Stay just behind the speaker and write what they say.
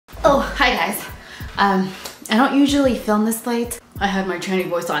Oh, hi guys. I don't usually film this late. I have my tranny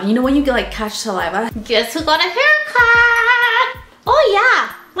voice on. You know when you can like catch saliva? Guess who got a haircut? Oh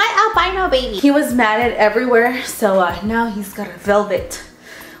yeah, my albino baby. He was matted everywhere, so now he's got a velvet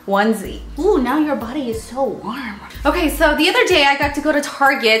onesie. Ooh, now your body is so warm. Okay, so the other day I got to go to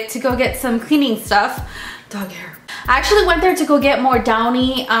Target to go get some cleaning stuff. Dog hair. I actually went there to go get more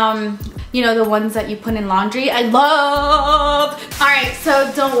Downy, you know, the ones that you put in laundry. I love. All right,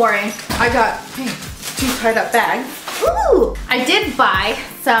 so don't worry. I got, hey, 2 tied up bags. Ooh, I did buy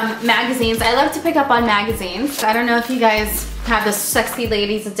some magazines. I love to pick up on magazines. I don't know if you guys have the sexy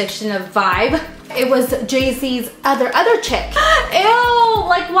ladies addiction of Vibe. It was Jay-Z's other chick. Ew,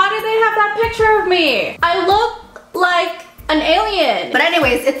 like why did they have that picture of me? I look like an alien. But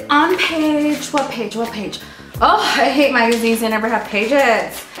anyways, it's on page, what page? Oh, I hate magazines, they never have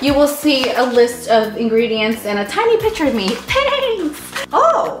pages. You will see a list of ingredients and a tiny picture of me. Thanks!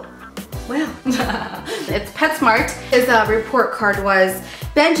 Oh, well. It's PetSmart. His report card was,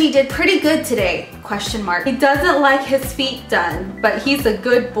 Benji did pretty good today, question mark. He doesn't like his feet done, but he's a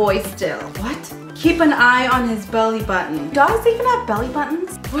good boy still. What? Keep an eye on his belly button. Dogs even have belly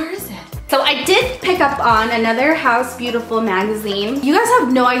buttons? Where is it? So I did pick up on another House Beautiful magazine. You guys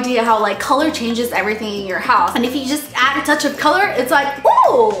have no idea how like color changes everything in your house. And if you just add a touch of color, it's like,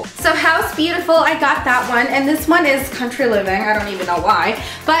 ooh! So House Beautiful, I got that one. And this one is Country Living. I don't even know why.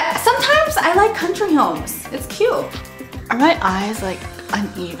 But sometimes I like country homes. It's cute. Are my eyes like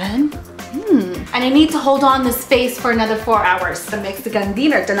uneven? And I need to hold on this face for another 4 hours. The Mexican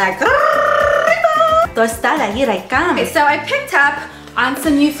dinner tonight. Tostada, here I come. Okay, so I picked up on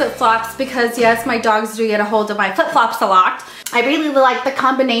some new flip-flops because yes, my dogs do get a hold of my flip-flops a lot. I really like the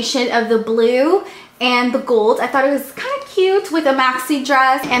combination of the blue and the gold. I thought it was kind of cute with a maxi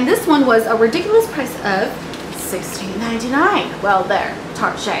dress. And this one was a ridiculous price of $16.99. Well, there,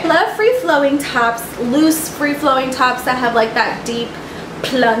 Target. I love free-flowing tops, loose free-flowing tops that have like that deep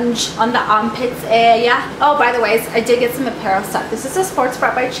plunge on the armpits area. Oh, by the way, I did get some apparel stuff. This is a sports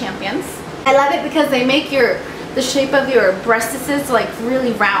bra by Champions. I love it because they make the shape of your breastises like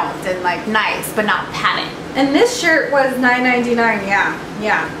really round and like nice, but not padded. And this shirt was $9.99,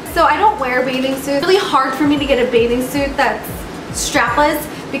 yeah. So I don't wear bathing suits. It's really hard for me to get a bathing suit that's strapless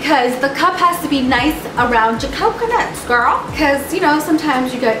because the cup has to be nice around your coconuts, girl. Because, you know,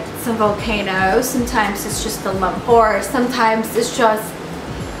 sometimes you get some volcanoes, sometimes it's just a lump, or sometimes it's just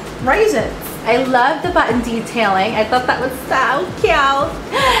raisins. I love the button detailing. I thought that was so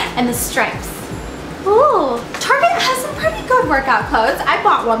cute. And the stripes. Ooh, Target has some pretty good workout clothes. I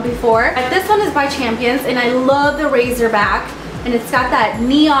bought one before. This one is by Champions and I love the Razorback. And it's got that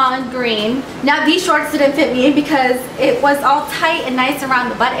neon green. Now these shorts didn't fit me because it was all tight and nice around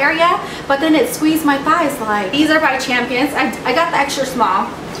the butt area, but then it squeezed my thighs like. These are by Champions. I got the extra small,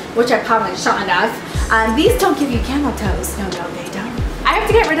 which I probably shouldn't have. These don't give you camel toes. No, they don't. I have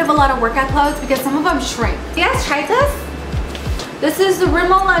to get rid of a lot of workout clothes because some of them shrink. You guys tried this? This is the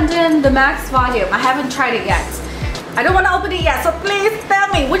Rimmel London, the Max Volume. I haven't tried it yet. I don't want to open it yet, so please tell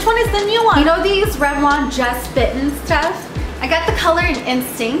me which one is the new one. You know these Revlon Just Fittin' stuff? I got the color in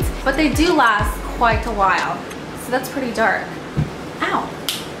Instinct, but they do last quite a while. So that's pretty dark. Ow.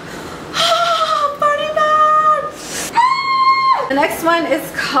 Party man! The next one is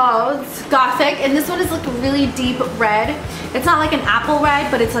called Gothic, and this one is like a really deep red. It's not like an apple red,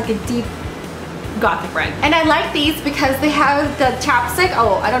 but it's like a deep Gothic red. And I like these because they have the chapstick.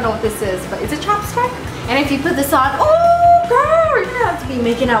 Oh, I don't know what this is, but is it chapstick? And if you put this on, oh girl, you're gonna have to be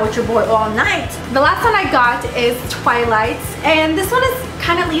making out with your boy all night. The last one I got is Twilight, and this one is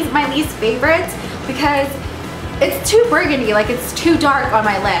kind of my least favorite because it's too burgundy, like it's too dark on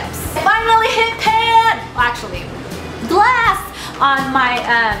my lips. Finally hit pan! Well, actually, glass on my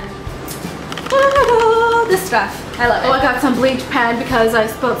this stuff. I love it. Oh, I got some bleach pen because I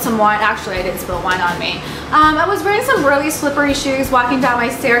spilled some wine. Actually, I didn't spill wine on me. I was wearing some really slippery shoes walking down my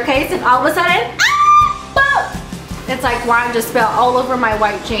staircase and all of a sudden, it's like wine just spilled all over my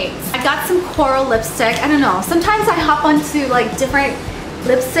white jeans. I got some coral lipstick. I don't know. Sometimes I hop onto like different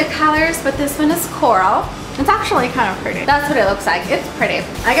lipstick colors, but this one is coral. It's actually kind of pretty. That's what it looks like. It's pretty.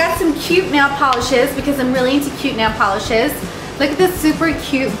 I got some cute nail polishes because I'm really into cute nail polishes. Look at this super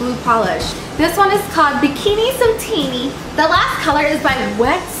cute blue polish. This one is called Bikini Sotini. The last color is by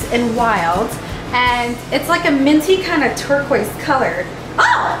Wet n Wild, and it's like a minty kind of turquoise color.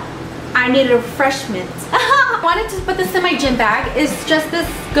 Oh! I need a refreshment. I wanted to put this in my gym bag. It's just this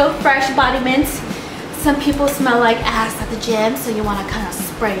Go Fresh body mint. Some people smell like ass at the gym, so you want to kind of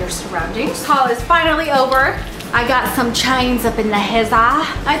spray your surroundings. Haul is finally over. I got some chains up in the hizza.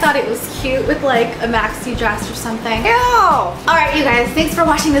 I thought it was cute with like a maxi dress or something. Ew! Alright you guys, thanks for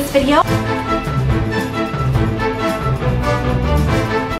watching this video.